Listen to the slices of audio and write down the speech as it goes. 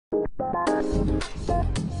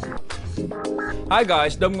Hi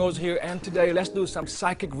guys, Domgo's here, and today let's do some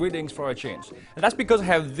psychic readings for a change. And that's because I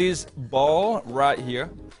have this ball right here.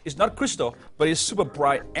 It's not crystal, but it's super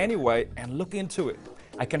bright anyway, and look into it.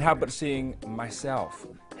 I can't help but seeing myself.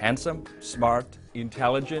 Handsome, smart,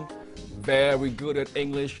 intelligent, very good at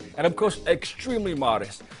English, and of course extremely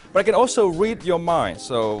modest. But I can also read your mind,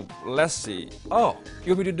 so let's see. Oh,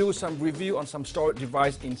 you want me to do some review on some storage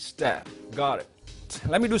device instead. Got it.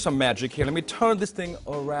 Let me do some magic here. Let me turn this thing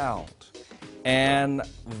around. And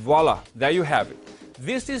voila, there you have it.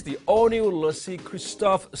 This is the all-new LaCie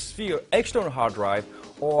Christofle Sphere external hard drive,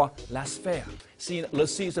 or La Sphere. See,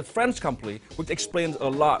 LaCie is a French company, which explains a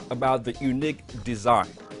lot about the unique design.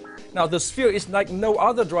 Now, the Sphere is like no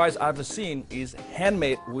other drive I've ever seen. It's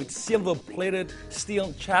handmade with silver-plated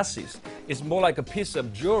steel chassis. It's more like a piece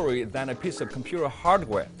of jewelry than a piece of computer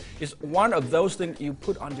hardware. It's one of those things you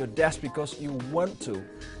put on your desk because you want to,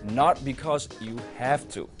 not because you have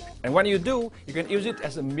to. And when you do, you can use it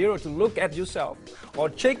as a mirror to look at yourself, or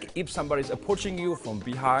check if somebody's approaching you from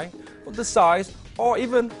behind, from the sides, or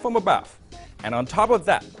even from above. And on top of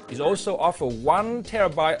that, it also offers 1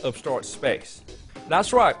 terabyte of storage space.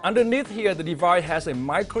 That's right, underneath here the device has a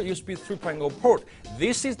micro USB 3.0 port.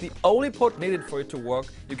 This is the only port needed for it to work.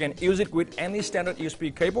 You can use it with any standard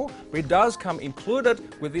USB cable, but it does come included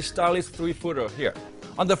with this stylish 3-footer here.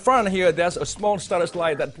 On the front here, there's a small status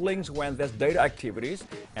light that blinks when there's data activities.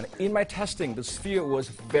 And in my testing, the Sphere was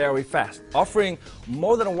very fast, offering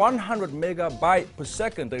more than 100 megabyte per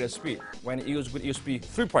second data speed. When used with USB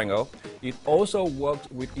 3.0, it also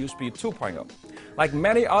works with USB 2.0. Like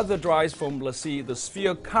many other drives from LaCie, the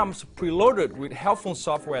Sphere comes preloaded with helpful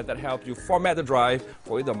software that helps you format the drive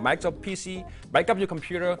for either Microsoft PC, back up your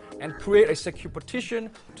computer, and create a secure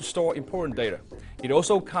partition to store important data. It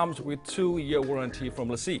also comes with 2-year warranty from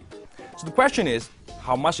LaCie. So the question is,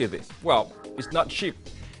 how much is this? Well, it's not cheap,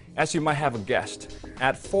 as you might have guessed,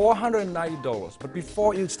 at $490. But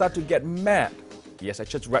before you start to get mad, yes, I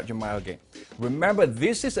just read your mind again. Remember,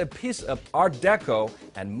 this is a piece of Art Deco,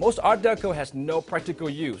 and most Art Deco has no practical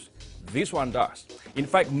use. This one does. In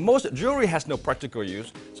fact, most jewelry has no practical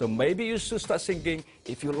use, so maybe you should start thinking,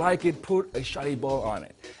 if you like it, put a shiny ball on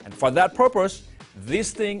it. And for that purpose,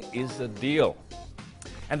 this thing is a deal.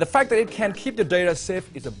 And the fact that it can keep the data safe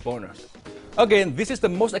is a bonus. Again, this is the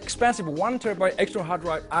most expensive 1 terabyte external hard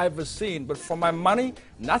drive I've ever seen, but for my money,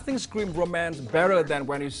 nothing screams romance better than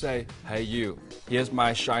when you say, hey you, here's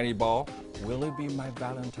my shiny ball, will you be my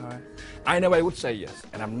Valentine? I know I would say yes,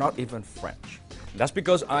 and I'm not even French. That's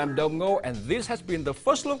because I'm Domgo, and this has been the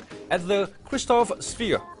first look at the Christofle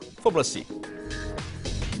Sphere for LaCie.